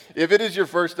If it is your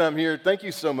first time here, thank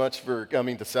you so much for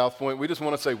coming to South Point. We just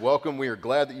want to say welcome. We are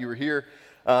glad that you were here.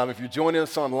 If you're joining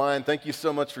us online, thank you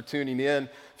so much for tuning in.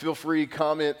 Feel free to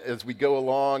comment as we go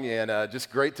along, and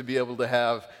just great to be able to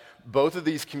have both of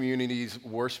these communities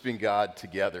worshiping God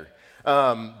together.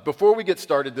 Before we get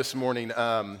started this morning,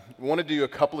 we want to do a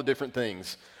couple of different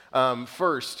things.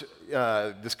 First,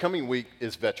 this coming week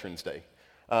is Veterans Day.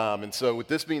 And so with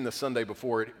this being the Sunday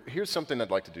before it, here's something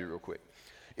I'd like to do real quick.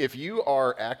 If you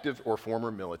are active or former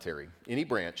military, any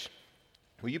branch,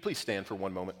 will you please stand for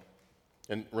one moment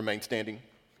and remain standing?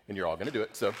 And you're all going to do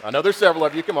it. So I know there's several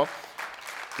of you. Come on.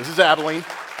 This is Abilene.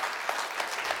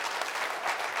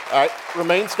 All right,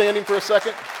 remain standing for a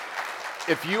second.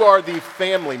 If you are the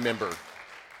family member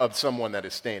of someone that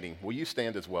is standing, will you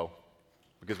stand as well?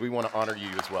 Because we want to honor you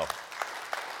as well.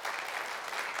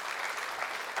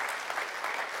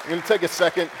 I'm going to take a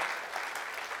second.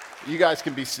 You guys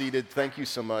can be seated. Thank you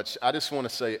so much. I just want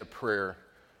to say a prayer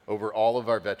over all of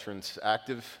our veterans,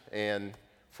 active and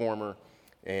former,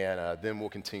 and then we'll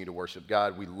continue to worship.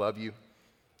 God, we love you.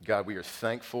 God, we are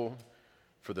thankful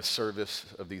for the service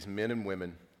of these men and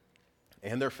women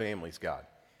and their families, God,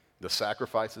 the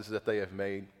sacrifices that they have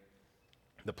made,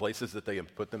 the places that they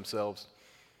have put themselves.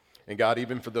 And God,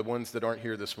 even for the ones that aren't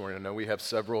here this morning, I know we have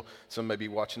several, some may be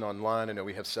watching online, I know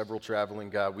we have several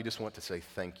traveling. God, we just want to say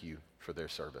thank you for their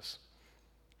service.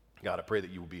 God, I pray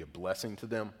that you will be a blessing to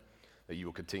them, that you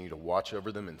will continue to watch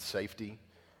over them in safety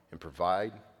and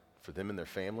provide for them and their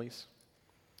families.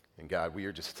 And God, we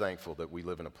are just thankful that we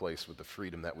live in a place with the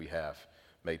freedom that we have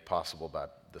made possible by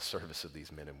the service of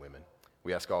these men and women.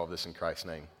 We ask all of this in Christ's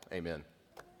name. Amen.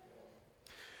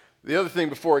 The other thing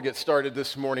before I get started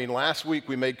this morning, last week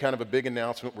we made kind of a big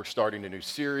announcement. We're starting a new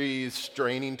series,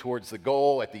 Straining Towards the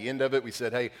Goal. At the end of it, we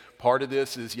said, hey, part of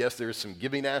this is, yes, there's some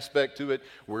giving aspect to it.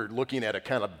 We're looking at a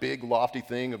kind of big, lofty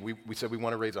thing. We said we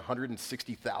want to raise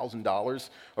 $160,000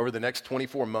 over the next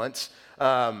 24 months.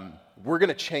 We're going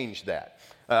to change that.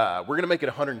 We're going to make it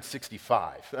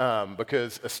 165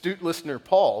 because astute listener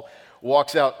Paul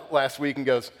walks out last week and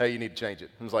goes, hey, you need to change it.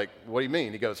 I was like, what do you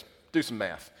mean? He goes, do some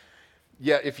math.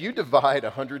 Yeah, if you divide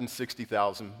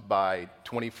 160,000 by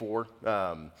 24,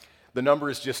 the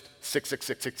number is just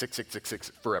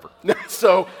 6666666 forever.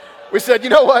 So we said,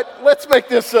 you know what? Let's make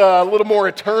this a little more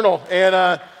eternal,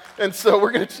 and so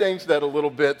we're going to change that a little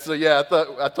bit. So yeah,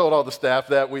 I told all the staff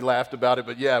that. We laughed about it,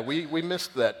 but yeah, we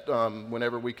missed that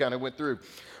whenever we kind of went through.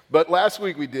 But last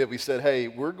week we said, hey,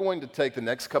 we're going to take the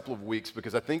next couple of weeks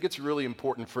because I think it's really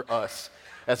important for us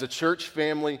as a church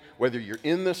family, whether you're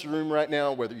in this room right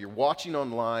now, whether you're watching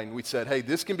online, we said, hey,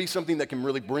 this can be something that can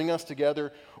really bring us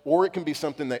together, or it can be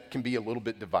something that can be a little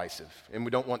bit divisive, and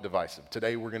we don't want divisive.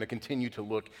 Today, we're going to continue to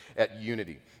look at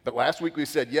unity. But last week, we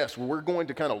said, yes, we're going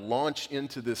to kind of launch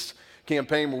into this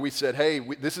campaign where we said, hey,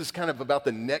 this is kind of about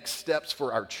the next steps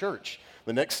for our church,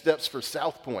 the next steps for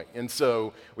South Point. And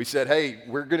so we said, hey,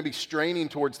 we're going to be straining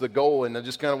towards the goal, and I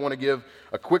just kind of want to give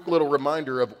a quick little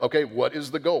reminder of, okay, what is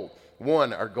the goal?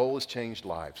 One, our goal is changed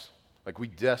lives. Like, we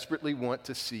desperately want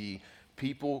to see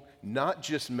people not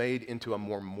just made into a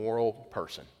more moral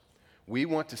person. We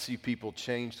want to see people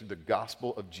changed through the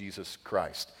gospel of Jesus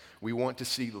Christ. We want to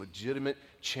see legitimate,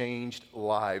 changed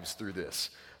lives through this.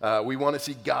 We want to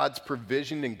see God's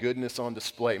provision and goodness on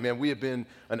display. Man, we have been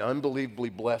an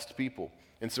unbelievably blessed people.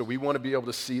 And so we want to be able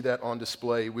to see that on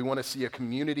display. We want to see a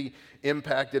community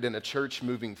impacted and a church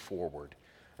moving forward.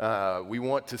 We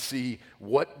want to see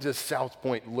what does South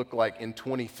Point look like in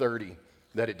 2030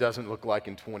 that it doesn't look like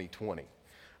in 2020.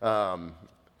 And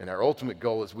our ultimate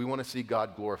goal is we want to see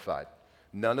God glorified.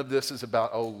 None of this is about,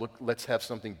 oh, look, let's have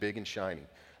something big and shiny.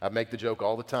 I make the joke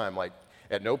all the time, like,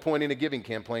 at no point in a giving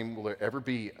campaign will there ever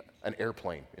be an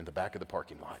airplane in the back of the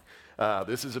parking lot.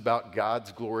 This is about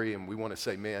God's glory, and we want to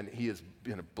say, man, he has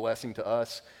been a blessing to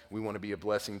us. We want to be a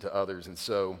blessing to others. And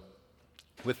so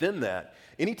within that,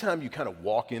 anytime you kind of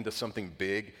walk into something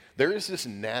big, there is this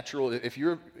natural, if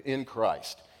you're in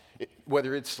Christ,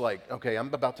 whether it's like, okay,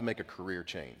 I'm about to make a career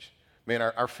change. Man,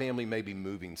 our family may be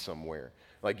moving somewhere.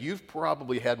 Like, you've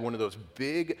probably had one of those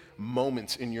big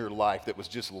moments in your life that was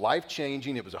just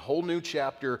life-changing. It was a whole new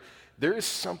chapter. There is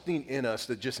something in us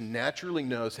that just naturally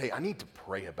knows, hey, I need to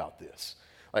pray about this.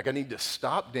 Like, I need to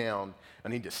stop down. I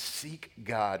need to seek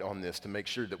God on this to make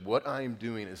sure that what I am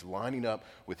doing is lining up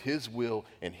with his will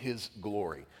and his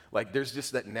glory. Like, there's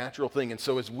just that natural thing. And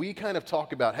so as we kind of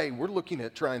talk about, hey, we're looking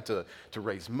at trying to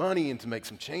raise money and to make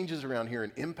some changes around here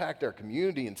and impact our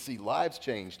community and see lives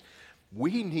changed,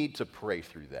 we need to pray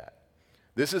through that.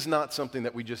 This is not something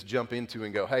that we just jump into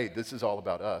and go, hey, this is all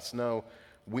about us. No,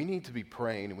 we need to be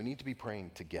praying, and we need to be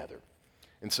praying together.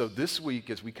 And so this week,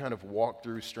 as we kind of walk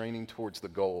through straining towards the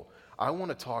goal, I want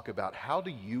to talk about how do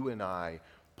you and I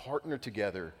partner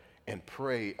together and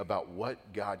pray about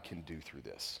what God can do through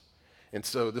this. And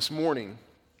so this morning,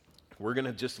 we're going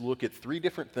to just look at 3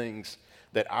 different things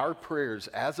that our prayers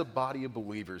as a body of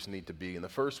believers need to be. And the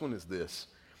first one is this: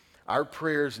 our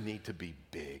prayers need to be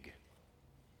big.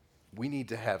 We need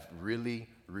to have really,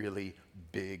 really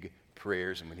big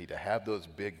prayers, and we need to have those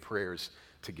big prayers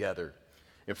together.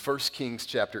 In 1 Kings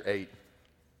chapter 8,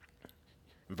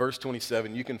 in verse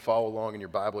 27, you can follow along in your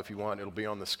Bible if you want. It'll be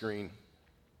on the screen.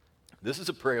 This is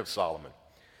a prayer of Solomon.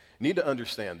 You need to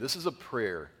understand, this is a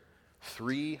prayer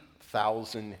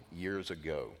 3,000 years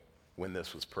ago when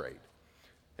this was prayed.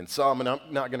 And Solomon, I'm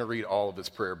not going to read all of his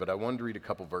prayer, but I wanted to read a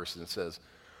couple verses. It says,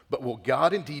 "But will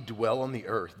God indeed dwell on the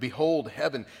earth? Behold,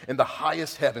 heaven and the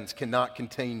highest heavens cannot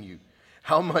contain you.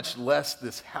 How much less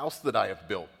this house that I have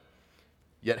built?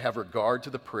 Yet have regard to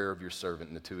the prayer of your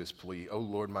servant and to his plea. O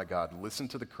Lord my God, listen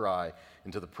to the cry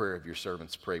and to the prayer of your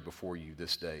servants, pray before you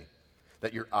this day,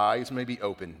 that your eyes may be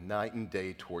open night and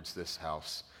day towards this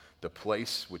house, the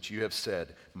place which you have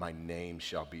said, my name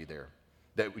shall be there.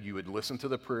 That you would listen to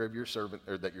the prayer of your servant,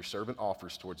 or that your servant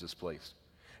offers towards this place.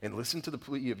 And listen to the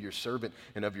plea of your servant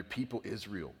and of your people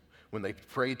Israel when they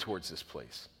pray towards this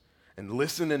place. And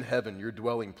listen in heaven, your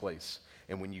dwelling place.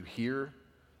 And when you hear,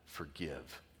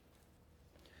 forgive."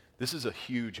 This is a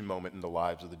huge moment in the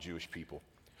lives of the Jewish people.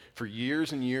 For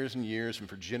years and years and years, and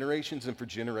for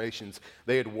generations,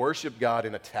 they had worshiped God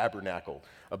in a tabernacle,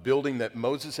 a building that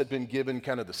Moses had been given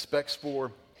kind of the specs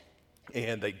for.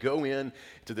 And they go in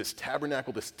to this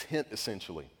tabernacle, this tent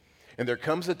essentially. And there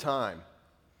comes a time,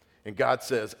 and God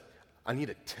says, I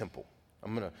need a temple.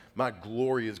 My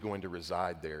glory is going to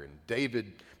reside there. And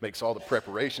David makes all the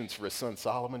preparations for his son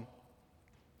Solomon.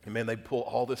 And man, they pull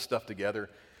all this stuff together.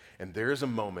 And there's a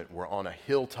moment where on a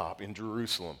hilltop in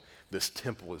Jerusalem, this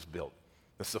temple is built.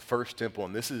 That's the first temple,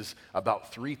 and this is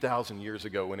about 3,000 years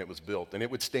ago when it was built. And it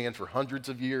would stand for hundreds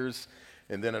of years,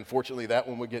 and then unfortunately that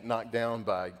one would get knocked down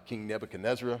by King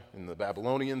Nebuchadnezzar and the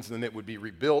Babylonians, and then it would be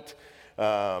rebuilt.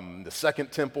 The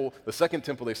second temple,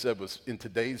 they said, was in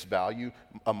today's value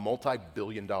a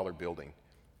multi-billion-dollar building,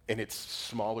 and it's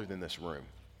smaller than this room.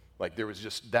 Like there was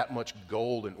just that much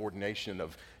gold and ordination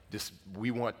of this,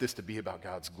 we want this to be about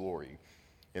God's glory.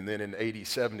 And then in AD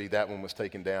 70, that one was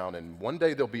taken down, and one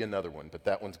day there'll be another one, but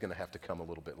that one's going to have to come a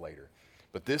little bit later.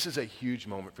 But this is a huge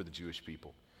moment for the Jewish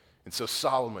people. And so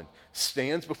Solomon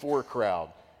stands before a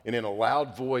crowd, and in a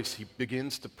loud voice, he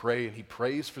begins to pray, and he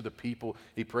prays for the people.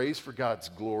 He prays for God's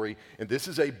glory, and this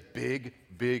is a big,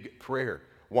 big prayer.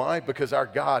 Why? Because our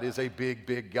God is a big,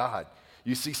 big God.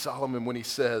 You see Solomon when he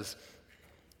says,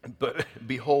 "But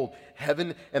behold,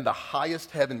 heaven and the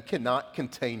highest heaven cannot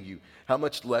contain you. How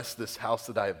much less this house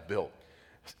that I have built."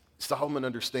 Solomon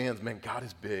understands, man, God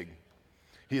is big.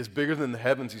 He is bigger than the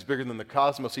heavens. He's bigger than the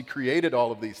cosmos. He created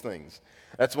all of these things.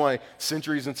 That's why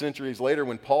centuries and centuries later,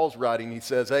 when Paul's writing, he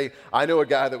says, hey, I know a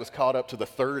guy that was caught up to the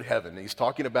third heaven. He's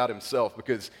talking about himself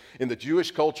because in the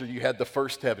Jewish culture, you had the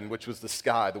first heaven, which was the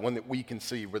sky, the one that we can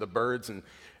see, where the birds and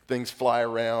things fly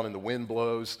around and the wind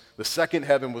blows. The second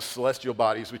heaven was celestial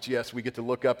bodies, which, yes, we get to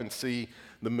look up and see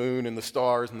the moon and the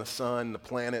stars and the sun and the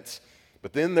planets.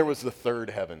 But then there was the third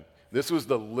heaven. This was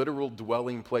the literal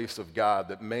dwelling place of God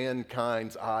that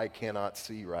mankind's eye cannot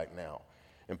see right now.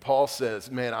 And Paul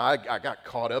says, man, I got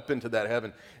caught up into that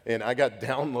heaven, and I got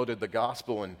downloaded the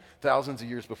gospel, and thousands of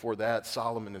years before that,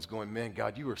 Solomon is going, man,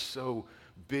 God, you are so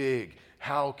big.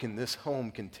 How can this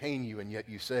home contain you? And yet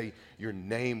you say your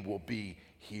name will be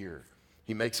here.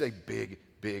 He makes a big,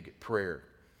 big prayer.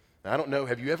 Now, I don't know,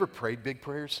 have you ever prayed big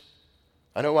prayers?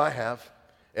 I know I have.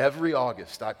 Every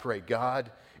August I pray,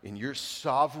 God, in your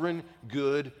sovereign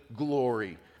good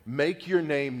glory, make your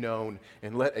name known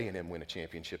and let A&M win a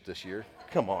championship this year.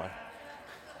 Come on.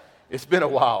 It's been a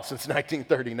while since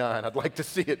 1939. I'd like to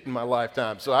see it in my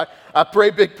lifetime. So I pray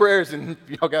big prayers, and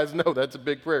y'all guys know that's a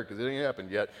big prayer because it ain't happened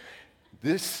yet.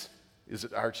 This is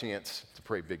our chance to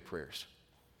pray big prayers.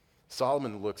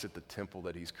 Solomon looks at the temple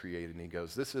that he's created and he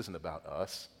goes, this isn't about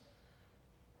us.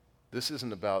 This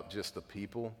isn't about just the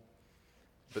people.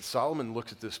 But Solomon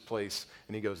looks at this place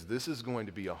and he goes, this is going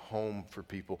to be a home for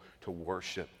people to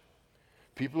worship.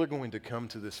 People are going to come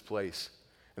to this place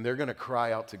and they're going to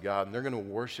cry out to God and they're going to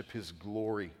worship his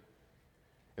glory.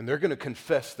 And they're going to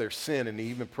confess their sin, and he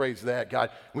even prays that. God,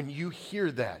 when you hear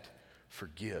that,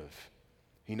 forgive.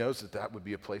 He knows that that would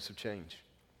be a place of change.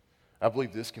 I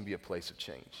believe this can be a place of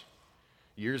change.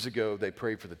 Years ago, they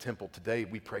prayed for the temple. Today,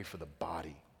 we pray for the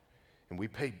body. And we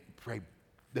pray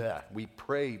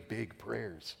big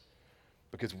prayers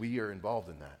because we are involved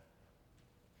in that.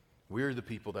 We're the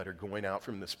people that are going out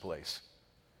from this place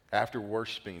after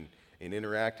worshiping and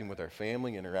interacting with our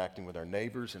family, interacting with our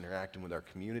neighbors, interacting with our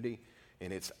community.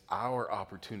 And it's our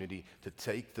opportunity to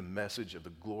take the message of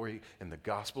the glory and the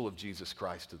gospel of Jesus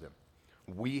Christ to them.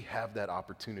 We have that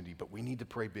opportunity, but we need to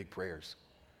pray big prayers.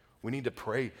 We need to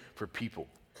pray for people.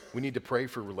 We need to pray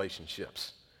for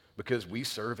relationships because we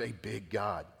serve a big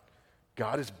God.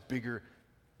 God is bigger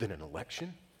than an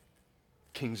election.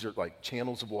 Kings are like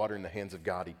channels of water in the hands of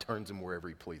God. He turns them wherever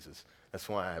he pleases. That's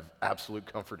why I have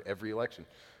absolute comfort every election.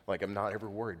 Like, I'm not ever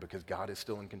worried because God is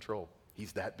still in control.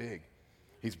 He's that big.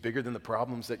 He's bigger than the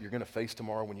problems that you're going to face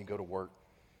tomorrow when you go to work.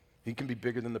 He can be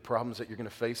bigger than the problems that you're going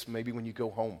to face maybe when you go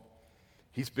home.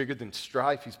 He's bigger than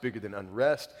strife. He's bigger than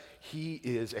unrest. He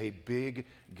is a big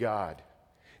God.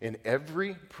 And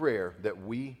every prayer that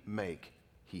we make,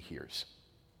 he hears.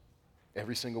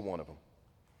 Every single one of them.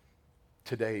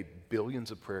 Today,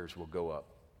 billions of prayers will go up,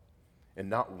 and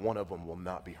not one of them will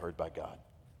not be heard by God.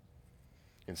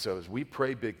 And so as we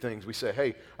pray big things, we say,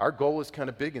 hey, our goal is kind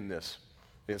of big in this.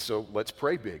 And so let's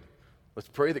pray big. Let's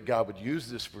pray that God would use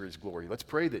this for his glory. Let's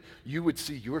pray that you would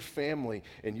see your family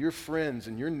and your friends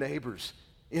and your neighbors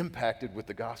impacted with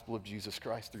the gospel of Jesus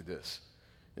Christ through this.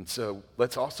 And so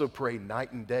let's also pray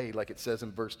night and day, like it says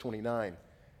in verse 29,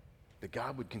 that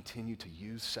God would continue to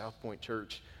use South Point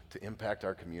Church to impact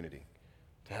our community,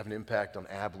 to have an impact on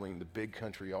Abilene, the big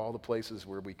country, all the places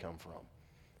where we come from.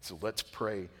 So let's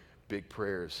pray big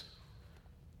prayers.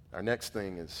 Our next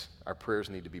thing is our prayers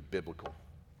need to be biblical.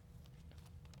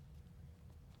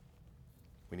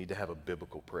 We need to have a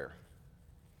biblical prayer.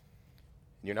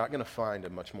 You're not going to find a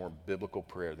much more biblical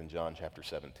prayer than John chapter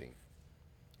 17.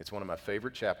 It's one of my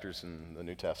favorite chapters in the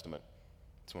New Testament.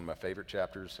 It's one of my favorite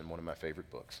chapters in one of my favorite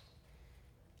books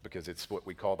because it's what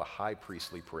we call the high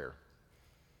priestly prayer.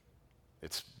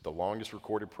 It's the longest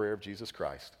recorded prayer of Jesus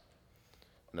Christ.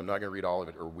 And I'm not going to read all of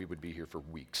it or we would be here for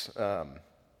weeks. But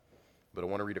I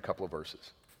want to read a couple of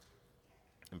verses.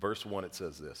 In verse 1 it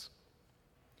says this.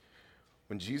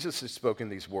 When Jesus had spoken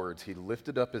these words, he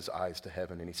lifted up his eyes to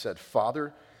heaven and he said,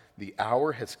 Father, the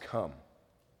hour has come.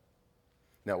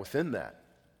 Now within that,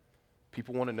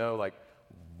 people want to know, like,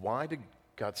 why did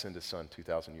God send his son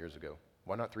 2,000 years ago?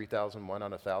 Why not 3,000? Why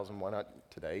not 1,000? Why not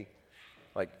today?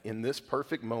 Like, in this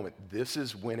perfect moment, this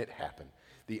is when it happened.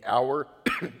 The hour,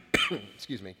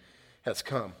 excuse me, has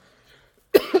come.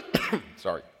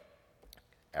 Sorry,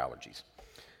 allergies.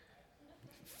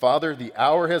 Father, the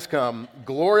hour has come.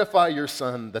 Glorify your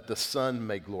Son, that the Son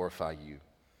may glorify you,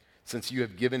 since you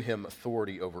have given him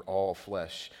authority over all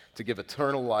flesh, to give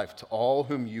eternal life to all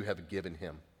whom you have given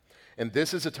him. And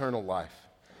this is eternal life,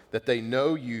 that they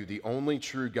know you, the only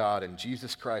true God, and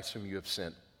Jesus Christ whom you have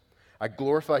sent. I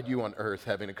glorified you on earth,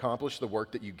 having accomplished the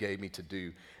work that you gave me to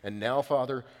do. And now,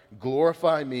 Father,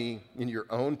 glorify me in your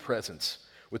own presence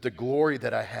with the glory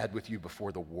that I had with you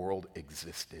before the world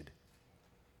existed.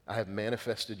 I have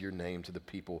manifested your name to the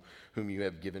people whom you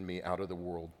have given me out of the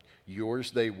world.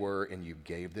 Yours they were, and you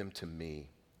gave them to me,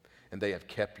 and they have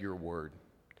kept your word.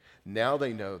 Now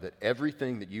they know that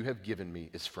everything that you have given me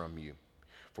is from you.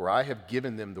 For I have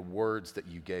given them the words that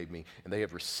you gave me, and they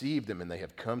have received them, and they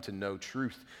have come to know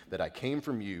truth, that I came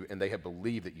from you, and they have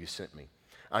believed that you sent me.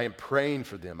 I am praying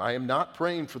for them. I am not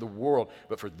praying for the world,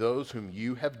 but for those whom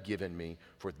you have given me,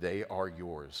 for they are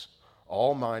yours.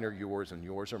 All mine are yours, and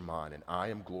yours are mine, and I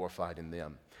am glorified in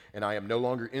them. And I am no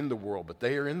longer in the world, but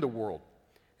they are in the world.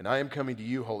 And I am coming to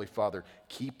you, Holy Father.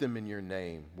 Keep them in your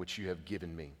name, which you have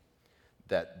given me,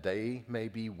 that they may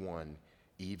be one,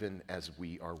 even as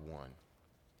we are one.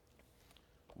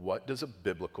 What does a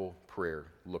biblical prayer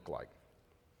look like?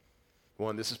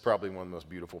 One, this is probably one of the most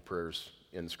beautiful prayers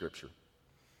in Scripture.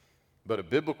 But a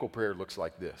biblical prayer looks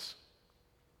like this.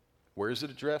 Where is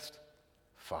it addressed?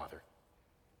 Father.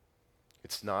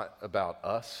 It's not about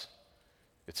us.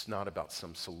 It's not about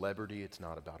some celebrity. It's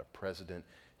not about a president.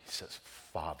 He says,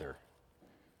 Father.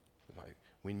 Like,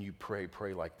 when you pray,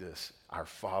 pray like this. Our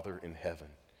Father in heaven.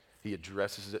 He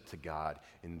addresses it to God,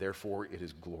 and therefore it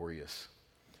is glorious.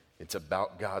 It's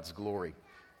about God's glory.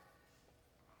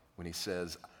 When he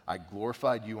says, I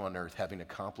glorified you on earth, having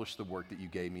accomplished the work that you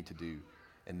gave me to do.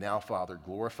 And now, Father,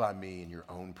 glorify me in your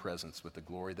own presence with the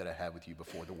glory that I had with you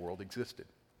before the world existed.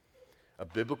 A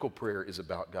biblical prayer is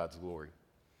about God's glory.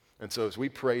 And so as we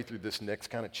pray through this next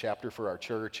kind of chapter for our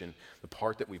church and the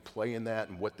part that we play in that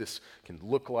and what this can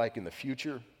look like in the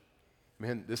future,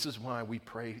 man, this is why we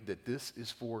pray that this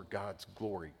is for God's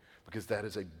glory, because that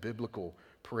is a biblical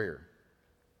prayer.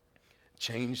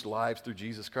 Changed lives through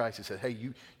Jesus Christ. He said, hey,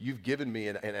 you've given me,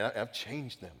 and I've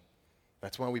changed them.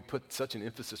 That's why we put such an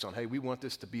emphasis on, hey, we want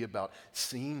this to be about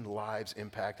seeing lives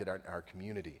impacted in our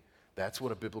community. That's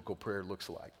what a biblical prayer looks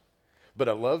like. But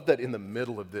I love that in the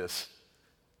middle of this,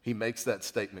 he makes that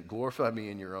statement, glorify me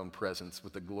in your own presence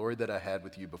with the glory that I had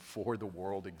with you before the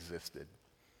world existed.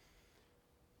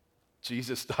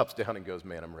 Jesus stops down and goes,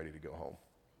 man, I'm ready to go home.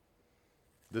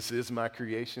 This is my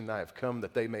creation. I have come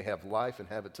that they may have life and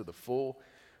have it to the full.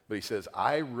 But he says,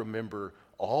 I remember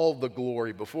all the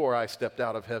glory before I stepped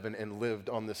out of heaven and lived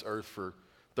on this earth for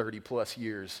 30 plus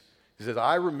years. He says,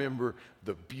 I remember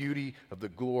the beauty of the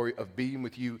glory of being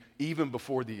with you even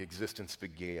before the existence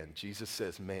began. Jesus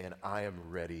says, man, I am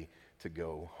ready to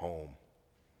go home.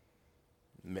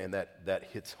 Man, that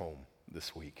hits home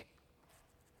this week.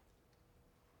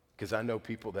 Because I know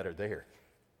people that are there.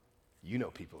 You know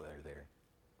people that are there.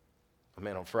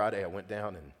 Man, on Friday I went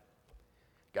down and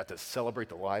got to celebrate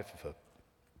the life of a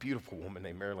beautiful woman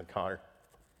named Marilyn Connor.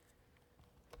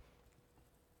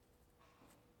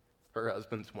 Her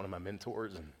husband's one of my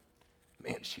mentors, and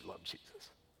man, she loved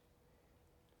Jesus.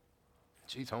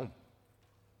 She's home.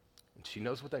 And she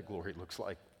knows what that glory looks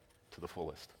like to the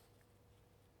fullest.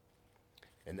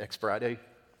 And next Friday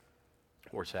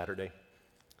or Saturday,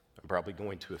 I'm probably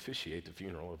going to officiate the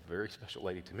funeral of a very special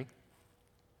lady to me.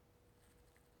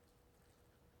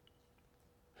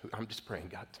 I'm just praying,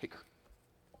 God, take her.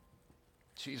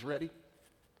 She's ready.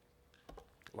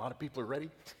 A lot of people are ready.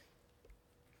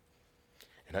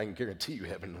 And I can guarantee you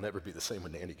heaven will never be the same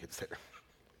when Nanny gets there.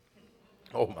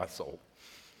 Oh, my soul.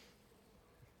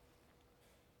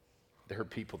 There are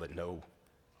people that know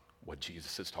what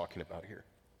Jesus is talking about here.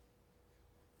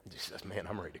 He says, man,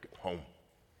 I'm ready to go home.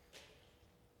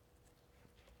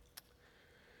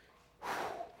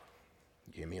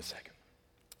 Give me a second.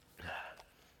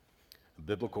 A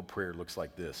biblical prayer looks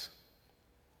like this.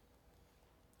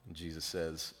 Jesus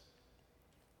says,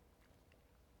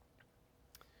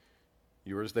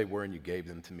 yours they were, and you gave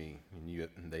them to me,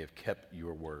 and they have kept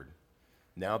your word.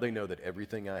 Now they know that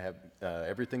everything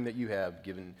that you have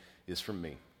given is from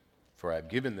me, for I have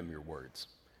given them your words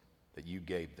that you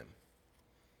gave them.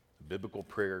 A biblical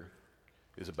prayer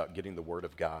is about getting the word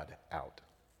of God out.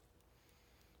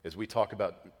 As we talk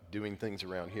about doing things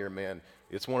around here, man,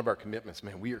 it's one of our commitments.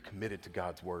 Man, we are committed to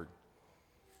God's word.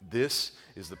 This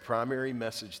is the primary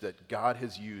message that God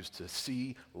has used to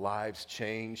see lives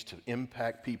change, to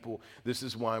impact people. This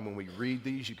is why when we read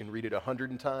these, you can read it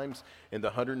 100 times, and the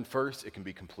 101st, it can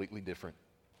be completely different.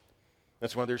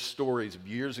 That's why there's stories of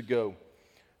years ago,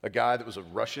 a guy that was a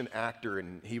Russian actor,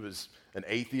 and he was an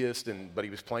atheist, but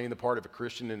he was playing the part of a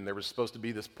Christian, and there was supposed to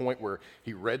be this point where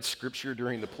he read scripture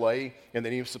during the play, and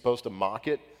then he was supposed to mock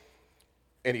it,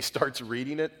 and he starts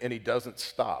reading it, and he doesn't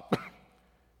stop.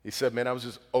 He said, man, I was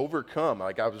just overcome.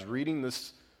 Like I was reading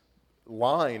this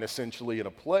line essentially in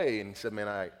a play, and he said, man,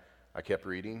 I kept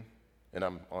reading, and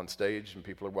I'm on stage, and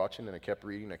people are watching, and I kept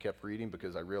reading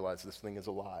because I realized this thing is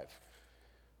alive.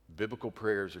 Biblical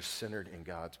prayers are centered in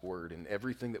God's word, and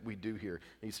everything that we do here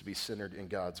needs to be centered in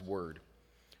God's word.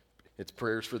 It's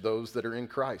prayers for those that are in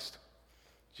Christ.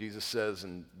 Jesus says,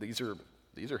 and these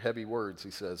are heavy words,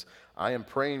 he says, I am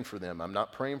praying for them. I'm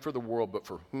not praying for the world, but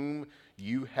for whom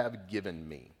you have given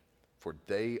me, for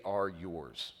they are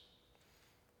yours.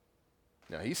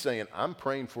 Now he's saying, I'm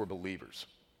praying for believers.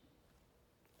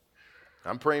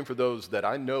 I'm praying for those that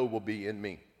I know will be in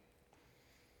me.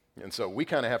 And so we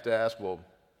kind of have to ask, well,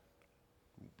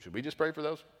 should we just pray for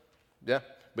those? Yeah,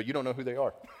 but you don't know who they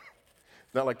are.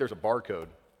 It's not like there's a barcode.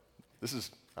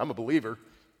 I'm a believer.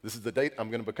 This is the date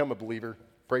I'm going to become a believer.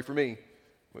 Pray for me.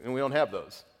 And we don't have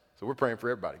those. So we're praying for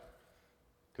everybody.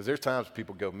 Because there's times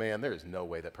people go, man, there is no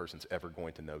way that person's ever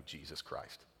going to know Jesus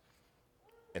Christ.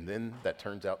 And then that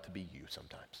turns out to be you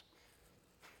sometimes.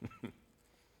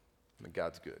 And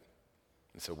God's good.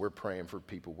 And so we're praying for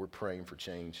people. We're praying for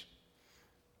change.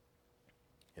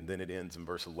 And then it ends in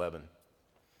verse 11.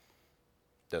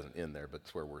 Doesn't end there, but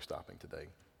it's where we're stopping today.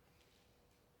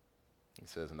 He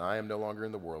says, and I am no longer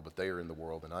in the world, but they are in the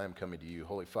world, and I am coming to you.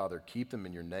 Holy Father, keep them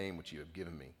in your name which you have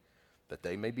given me, that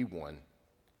they may be one,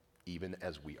 even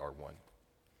as we are one.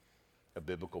 A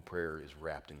biblical prayer is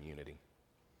wrapped in unity.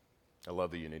 I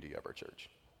love the unity of our church.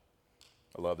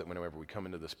 I love that whenever we come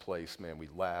into this place, man, we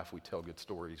laugh, we tell good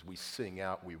stories, we sing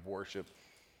out, we worship,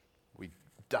 we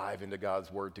dive into God's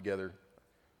word together.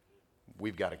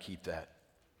 We've got to keep that.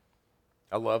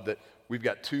 I love that we've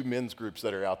got 2 men's groups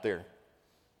that are out there.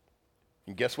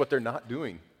 And guess what they're not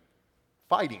doing?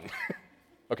 Fighting.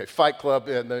 Okay, Fight Club,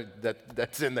 and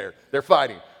that's in there. They're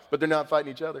fighting, but they're not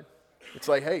fighting each other. It's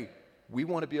like, hey, we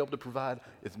want to be able to provide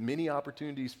as many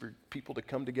opportunities for people to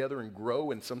come together and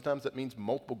grow, and sometimes that means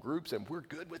multiple groups, and we're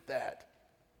good with that.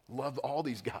 Love all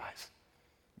these guys.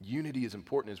 Unity is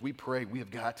important. As we pray, we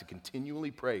have got to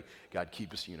continually pray, God,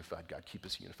 keep us unified. God, keep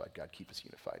us unified. God, keep us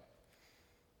unified.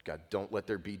 God, don't let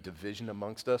there be division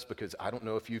amongst us, because I don't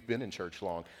know if you've been in church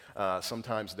long.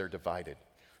 Sometimes they're divided.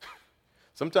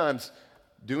 Sometimes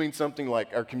doing something like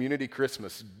our community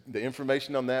Christmas, the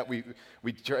information on that, we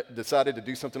decided to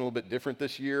do something a little bit different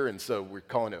this year, and so we're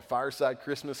calling it Fireside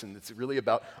Christmas, and it's really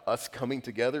about us coming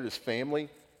together as family.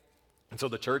 And so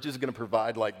the church is going to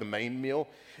provide like the main meal,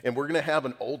 and we're going to have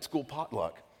an old school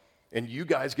potluck, and you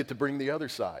guys get to bring the other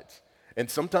sides. And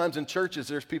sometimes in churches,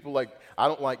 there's people like, I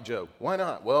don't like Joe. Why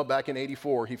not? Well, back in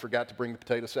 '84, he forgot to bring the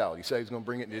potato salad. He said he was going to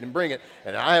bring it and didn't bring it,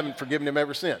 and I haven't forgiven him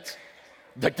ever since.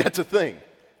 Like, that's a thing.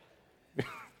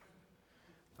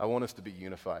 I want us to be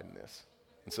unified in this.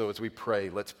 And so as we pray,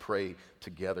 let's pray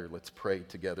together. Let's pray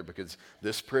together, because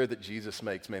this prayer that Jesus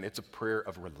makes, man, it's a prayer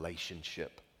of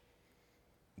relationship.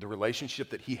 The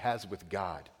relationship that he has with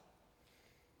God.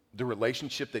 The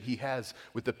relationship that he has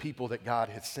with the people that God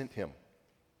has sent him.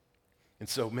 And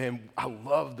so, man, I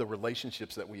love the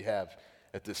relationships that we have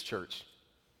at this church.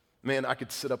 Man, I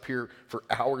could sit up here for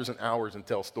hours and hours and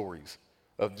tell stories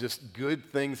of just good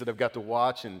things that I've got to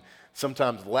watch and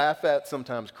sometimes laugh at,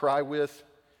 sometimes cry with.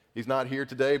 He's not here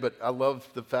today, but I love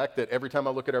the fact that every time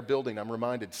I look at our building, I'm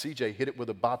reminded CJ hit it with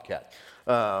a bobcat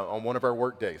on one of our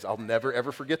work days. I'll never,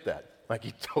 ever forget that. Like,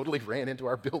 he totally ran into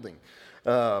our building.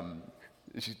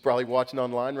 She's probably watching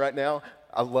online right now.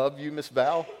 I love you, Miss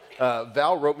Val.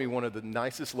 Val wrote me one of the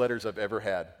nicest letters I've ever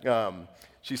had.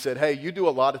 She said, hey, you do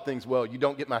a lot of things well. You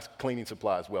don't get my cleaning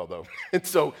supplies well, though. And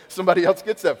so somebody else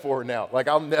gets that for her now. Like,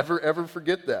 I'll never, ever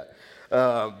forget that.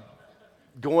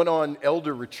 Going on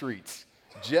elder retreats.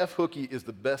 Jeff Hookey is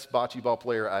the best bocce ball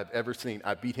player I've ever seen.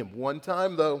 I beat him one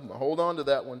time, though. Hold on to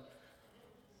that one.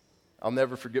 I'll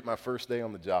never forget my first day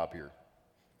on the job here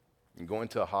and going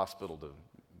to a hospital to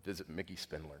visit Mickey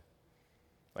Spindler.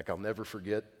 Like, I'll never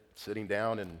forget sitting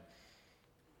down and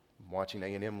watching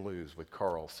A&M lose with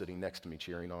Carl sitting next to me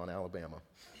cheering on Alabama.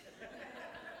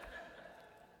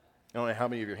 I don't know how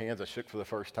many of your hands I shook for the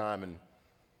first time, and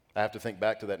I have to think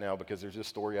back to that now because there's just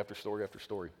story after story after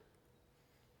story.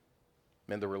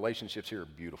 Man, the relationships here are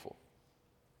beautiful.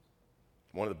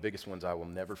 One of the biggest ones I will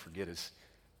never forget is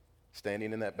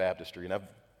standing in that baptistry, and I've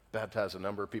baptized a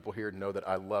number of people here to know that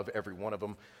I love every one of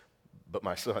them, but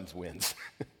my son's wins.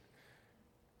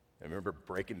 I remember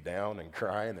breaking down and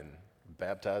crying and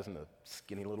baptizing a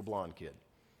skinny little blonde kid.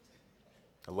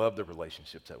 I love the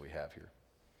relationships that we have here.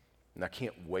 And I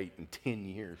can't wait in 10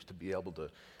 years to be able to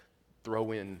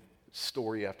throw in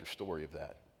story after story of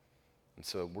that. And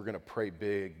so we're going to pray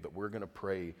big, but we're going to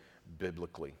pray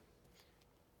biblically.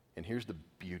 And here's the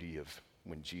beauty of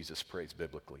when Jesus prays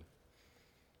biblically.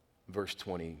 Verse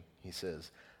 20, he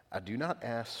says, I do not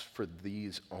ask for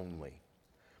these only,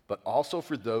 but also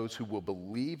for those who will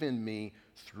believe in me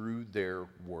through their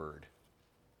word.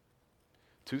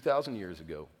 2,000 years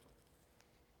ago,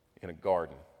 in a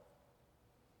garden,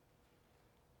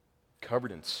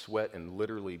 covered in sweat and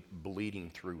literally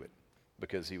bleeding through it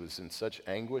because he was in such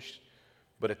anguish,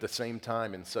 but at the same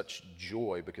time in such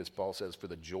joy, because Paul says, for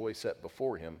the joy set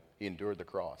before him, he endured the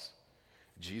cross.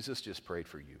 Jesus just prayed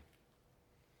for you.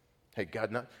 Hey,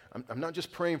 God, I'm not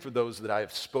just praying for those that I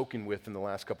have spoken with in the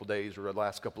last couple of days or the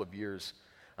last couple of years.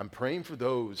 I'm praying for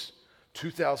those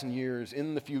 2,000 years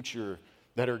in the future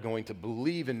that are going to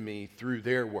believe in me through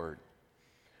their word.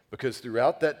 Because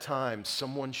throughout that time,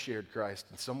 someone shared Christ,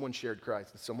 and someone shared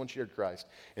Christ, and someone shared Christ.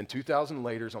 And 2,000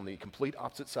 later, on the complete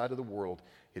opposite side of the world,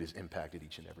 it has impacted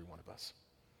each and every one of us.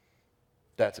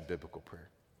 That's a biblical prayer.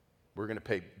 We're going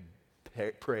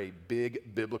to pray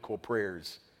big biblical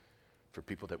prayers for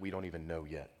people that we don't even know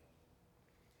yet.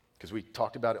 Because we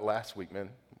talked about it last week, man.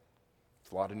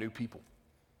 It's a lot of new people.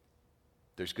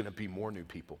 There's going to be more new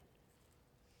people.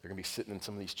 They're going to be sitting in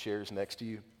some of these chairs next to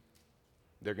you.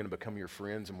 They're going to become your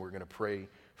friends, and we're going to pray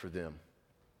for them.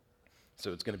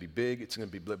 So it's going to be big. It's going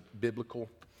to be biblical.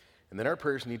 And then our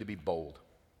prayers need to be bold.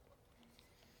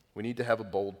 We need to have a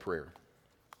bold prayer.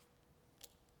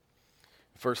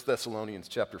 1 Thessalonians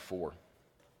chapter 4.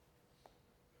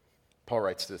 Paul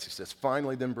writes this. He says,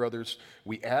 finally then, brothers,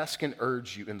 we ask and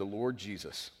urge you in the Lord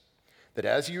Jesus, that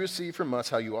as you receive from us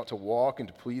how you ought to walk and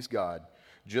to please God,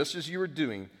 just as you are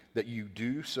doing, that you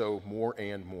do so more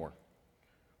and more.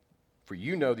 For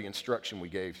you know the instruction we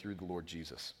gave through the Lord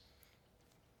Jesus.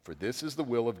 For this is the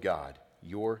will of God,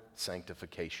 your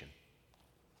sanctification.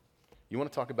 You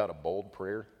want to talk about a bold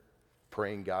prayer?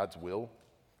 Praying God's will?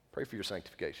 Pray for your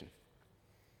sanctification.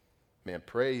 Man,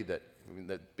 pray that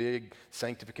big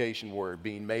sanctification word,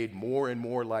 being made more and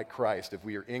more like Christ. If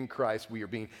we are in Christ, we are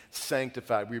being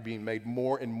sanctified. We are being made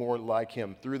more and more like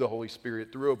him through the Holy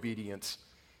Spirit, through obedience.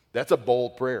 That's a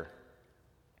bold prayer.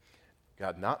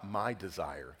 God, not my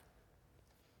desire,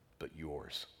 but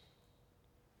yours.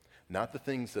 Not the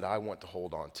things that I want to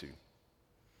hold on to,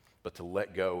 but to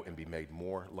let go and be made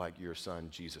more like your Son,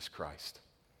 Jesus Christ.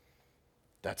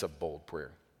 That's a bold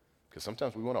prayer, because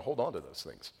sometimes we want to hold on to those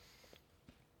things.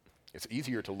 It's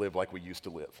easier to live like we used to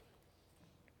live.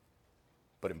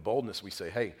 But in boldness, we say,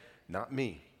 hey, not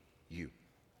me, you.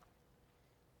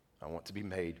 I want to be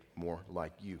made more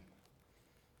like you.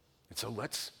 And so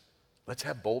let's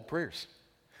have bold prayers.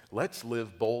 Let's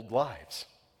live bold lives.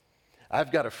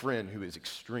 I've got a friend who is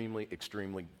extremely,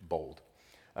 extremely bold.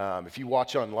 If you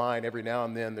watch online, every now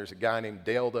and then there's a guy named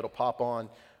Dale that'll pop on.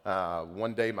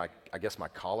 One day, I guess my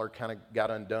collar kind of got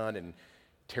undone, and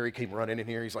Terry came running in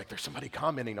here. He's like, there's somebody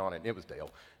commenting on it. And it was Dale.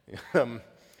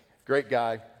 Great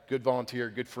guy, good volunteer,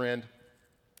 good friend.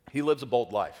 He lives a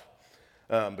bold life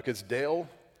because Dale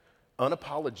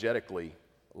unapologetically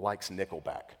likes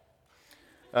Nickelback.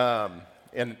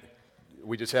 And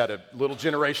we just had a little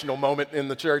generational moment in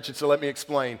the church, and so let me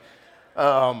explain.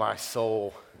 Oh, my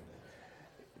soul.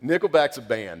 Nickelback's a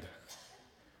band.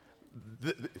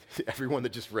 Everyone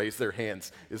that just raised their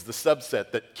hands is the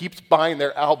subset that keeps buying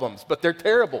their albums, but they're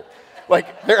terrible.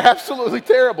 Like, they're absolutely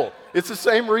terrible. It's the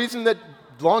same reason that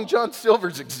Long John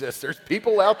Silver's exists. There's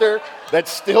people out there that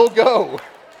still go.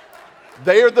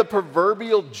 They are the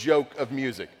proverbial joke of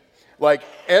music. Like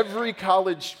every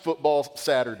college football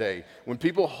Saturday, when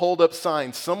people hold up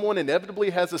signs, someone inevitably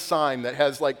has a sign that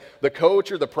has like the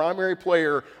coach or the primary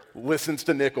player listens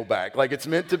to Nickelback. Like it's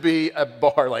meant to be a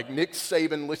bar, like Nick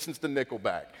Saban listens to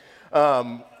Nickelback.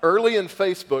 Early in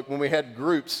Facebook, when we had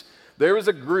groups, there was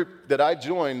a group that I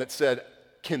joined that said,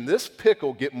 can this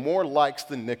pickle get more likes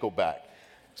than Nickelback?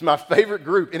 It's my favorite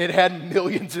group, and it had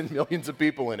millions and millions of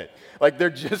people in it. Like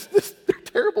they're just they're a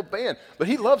terrible band, but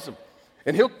he loves them.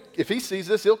 And if he sees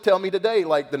this, he'll tell me today,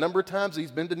 like the number of times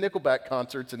he's been to Nickelback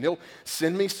concerts, and he'll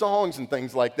send me songs and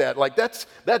things like that. Like that's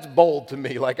bold to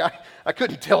me. Like I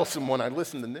couldn't tell someone I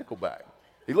listened to Nickelback.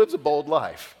 He lives a bold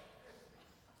life.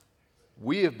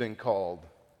 We have been called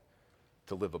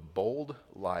to live a bold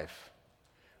life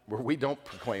where we don't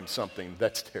proclaim something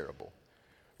that's terrible.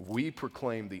 We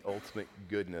proclaim the ultimate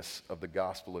goodness of the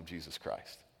gospel of Jesus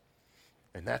Christ.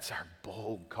 And that's our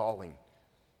bold calling.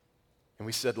 And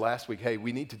we said last week, hey,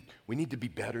 we need to be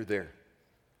better there.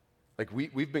 Like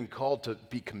we've been called to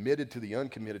be committed to the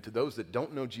uncommitted, to those that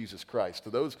don't know Jesus Christ, to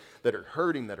those that are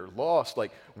hurting, that are lost.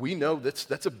 Like we know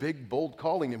that's a big, bold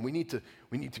calling, and we need to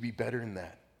be better in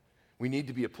that. We need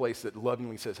to be a place that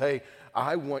lovingly says, hey,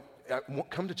 I want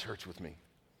come to church with me.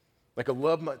 Like I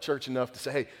love my church enough to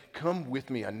say, hey, come with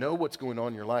me. I know what's going on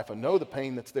in your life. I know the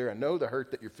pain that's there. I know the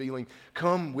hurt that you're feeling.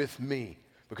 Come with me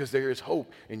because there is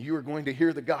hope, and you are going to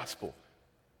hear the gospel.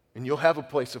 And you'll have a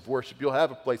place of worship. You'll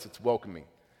have a place that's welcoming.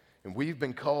 And we've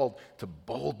been called to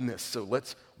boldness, so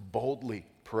let's boldly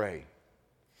pray.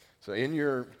 So in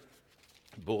your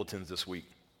bulletins this week,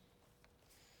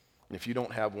 if you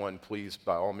don't have one, please,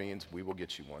 by all means, we will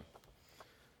get you one.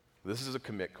 This is a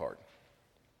commit card.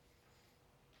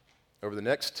 Over the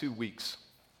next 2 weeks,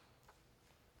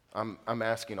 I'm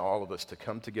asking all of us to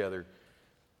come together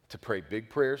to pray big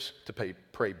prayers, to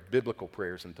pray biblical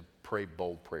prayers, and to pray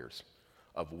bold prayers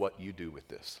of what you do with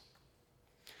this.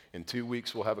 In 2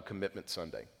 weeks, we'll have a commitment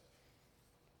Sunday.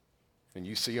 And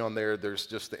you see on there's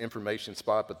just the information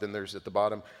spot, but then there's at the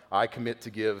bottom, I commit to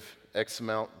give X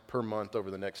amount per month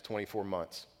over the next 24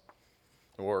 months.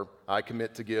 Or I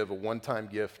commit to give a one-time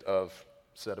gift of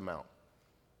said amount.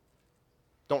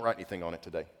 Don't write anything on it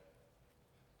today.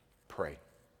 Pray.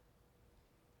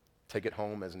 Take it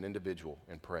home as an individual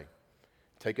and pray.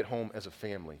 Take it home as a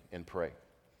family and pray.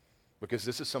 Because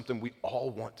this is something we all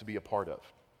want to be a part of.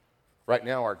 Right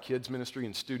now, our kids ministry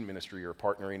and student ministry are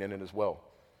partnering in it as well.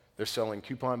 They're selling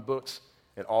coupon books,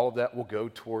 and all of that will go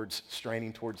towards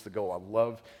straining towards the goal. I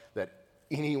love that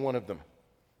any one of them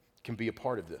can be a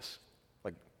part of this.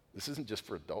 Like, this isn't just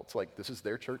for adults. Like, this is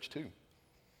their church too.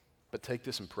 But take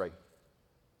this and pray.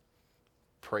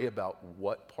 Pray about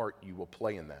what part you will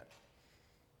play in that.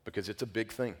 Because it's a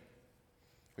big thing.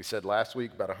 We said last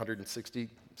week about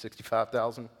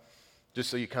 65,000. Just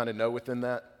so you kind of know within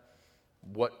that,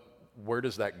 where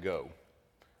does that go?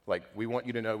 Like, we want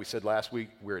you to know, we said last week,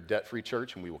 we're a debt-free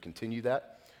church, and we will continue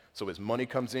that. So as money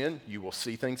comes in, you will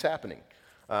see things happening.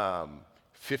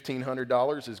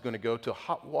 $1,500 is going to go to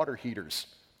hot water heaters.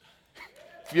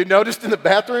 If you noticed in the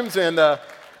bathrooms, and I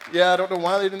don't know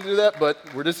why they didn't do that, but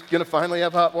we're just going to finally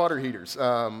have hot water heaters.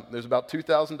 There's about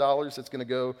 $2,000 that's going to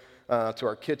go to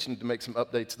our kitchen to make some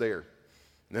updates there.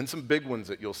 And then some big ones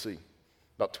that you'll see.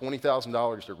 About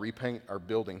 $20,000 to repaint our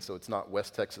building so it's not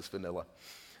West Texas vanilla.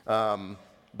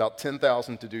 about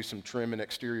 $10,000 to do some trim and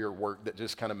exterior work that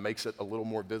just kind of makes it a little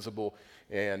more visible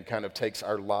and kind of takes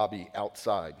our lobby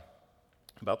outside.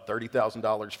 About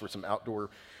 $30,000 for some outdoor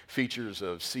features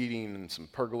of seating and some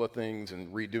pergola things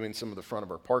and redoing some of the front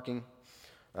of our parking.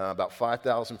 About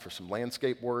 $5,000 for some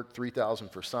landscape work,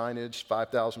 $3,000 for signage,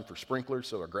 $5,000 for sprinklers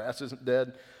so our grass isn't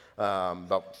dead.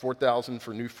 About $4,000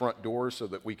 for new front doors so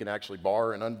that we can actually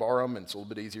bar and unbar them and it's a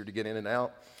little bit easier to get in and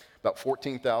out. About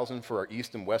 $14,000 for our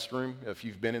east and west room. If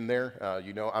you've been in there,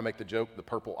 you know I make the joke, the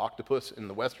purple octopus in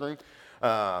the west room.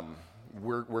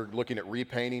 We're looking at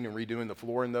repainting and redoing the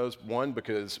floor in those. One,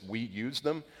 because we use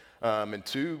them. And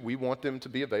two, we want them to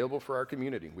be available for our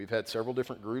community. We've had several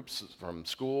different groups from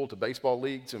school to baseball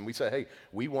leagues, and we say, hey,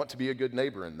 we want to be a good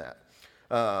neighbor in that.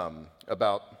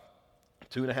 About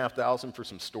 $2,500 for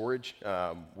some storage.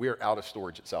 We are out of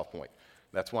storage at South Point.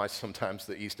 That's why sometimes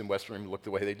the east and west room look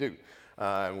the way they do.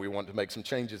 And we want to make some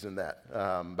changes in that.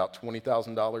 About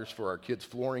 $20,000 for our kids'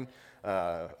 flooring,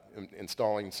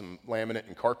 installing some laminate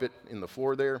and carpet in the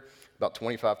floor there. About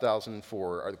 $25,000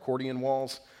 for our accordion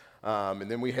walls. And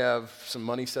then we have some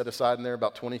money set aside in there,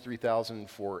 about $23,000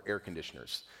 for air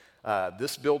conditioners.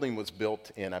 This building was built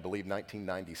in, I believe,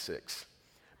 1996.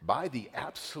 By the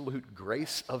absolute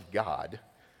grace of God,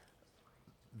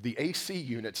 the AC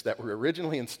units that were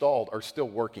originally installed are still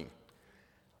working.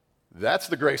 That's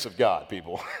the grace of God,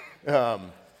 people.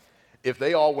 If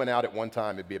they all went out at one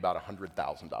time, it'd be about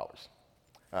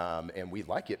 $100,000. And we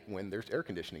like it when there's air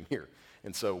conditioning here.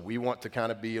 And so we want to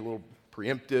kind of be a little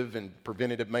preemptive and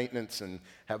preventative maintenance and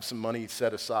have some money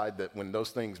set aside that when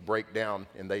those things break down,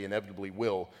 and they inevitably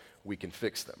will, we can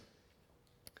fix them.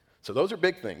 So those are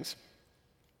big things.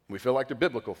 We feel like they're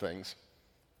biblical things,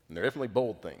 and they're definitely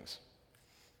bold things.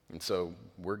 And so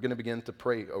we're going to begin to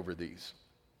pray over these.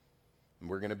 And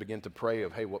we're going to begin to pray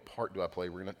of, hey, what part do I play?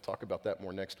 We're going to talk about that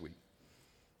more next week.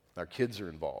 Our kids are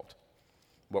involved.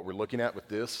 What we're looking at with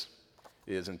this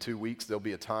is in 2 weeks, there'll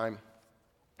be a time.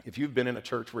 If you've been in a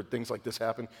church where things like this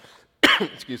happen,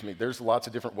 excuse me, there's lots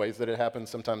of different ways that it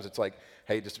happens. Sometimes it's like,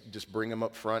 hey, just bring them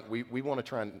up front. We want to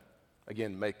try and,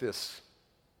 again, make this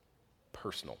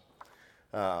personal.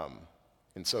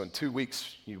 And so in 2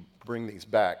 weeks, you bring these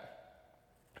back.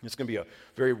 It's going to be a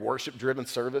very worship-driven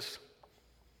service.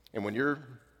 And when you're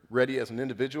ready as an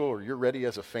individual or you're ready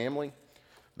as a family,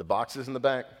 the box is in the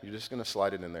back. You're just going to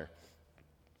slide it in there.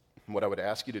 And what I would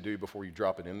ask you to do before you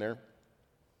drop it in there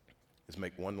is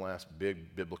make one last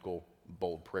big, biblical,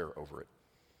 bold prayer over it.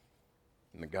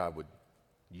 And that God would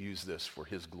use this for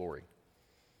his glory.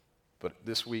 But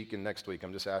this week and next week,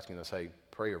 I'm just asking us, hey,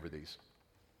 pray over these.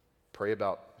 Pray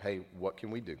about, hey, what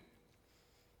can we do?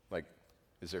 Like,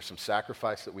 is there some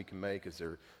sacrifice that we can make? Is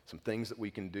there some things that we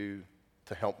can do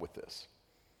to help with this?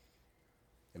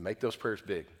 And make those prayers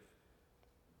big.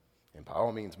 And by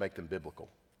all means, make them biblical.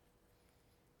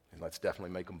 And let's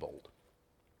definitely make them bold.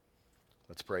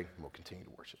 Let's pray, and we'll continue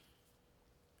to worship.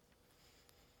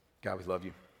 God, we love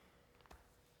you.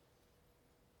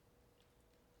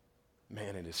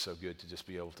 Man, it is so good to just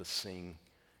be able to sing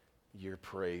your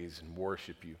praise and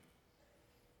worship you.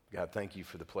 God, thank you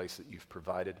for the place that you've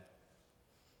provided.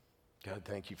 God,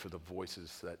 thank you for the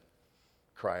voices that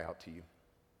cry out to you.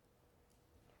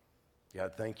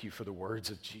 God, thank you for the words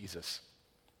of Jesus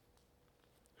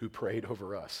who prayed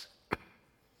over us.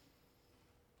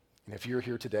 And if you're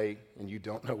here today and you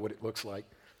don't know what it looks like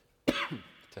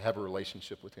to have a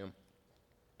relationship with him,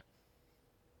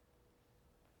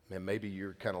 man, maybe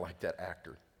you're kind of like that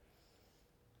actor.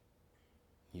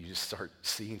 You just start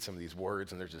seeing some of these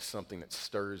words and there's just something that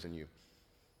stirs in you.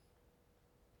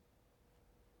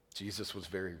 Jesus was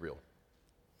very real.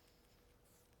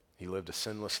 He lived a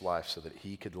sinless life so that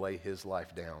he could lay his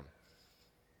life down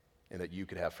and that you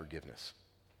could have forgiveness.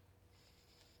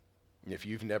 And if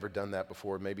you've never done that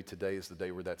before, maybe today is the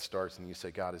day where that starts and you say,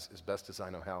 God, as best as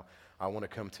I know how, I want to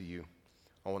come to you.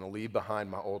 I want to leave behind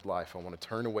my old life. I want to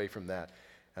turn away from that.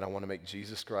 And I want to make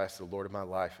Jesus Christ the Lord of my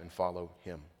life and follow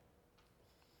him.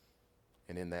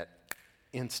 And in that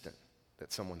instant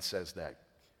that someone says that,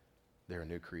 they're a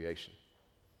new creation.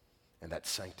 And that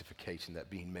sanctification, that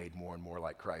being made more and more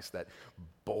like Christ, that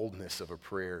boldness of a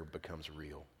prayer becomes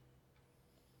real.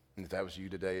 And if that was you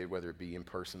today, whether it be in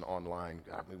person, online,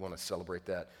 God, we want to celebrate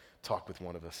that. Talk with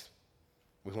one of us.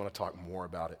 We want to talk more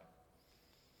about it.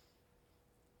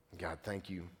 God, thank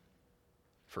you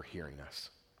for hearing us.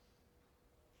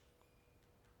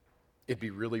 It'd be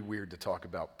really weird to talk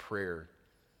about prayer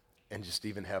and just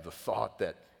even have the thought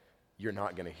that you're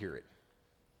not going to hear it.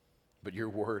 But your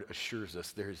word assures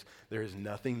us there is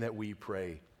nothing that we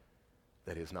pray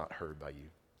that is not heard by you.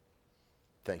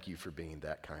 Thank you for being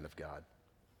that kind of God.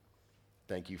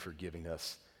 Thank you for giving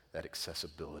us that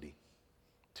accessibility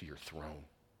to your throne.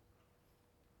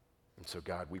 And so,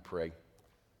 God, we pray.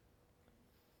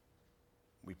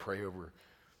 We pray over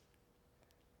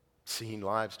seeing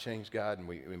lives change, God, and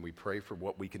we pray for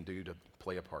what we can do to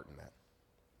play a part in that.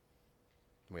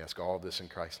 We ask all of this in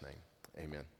Christ's name. Amen.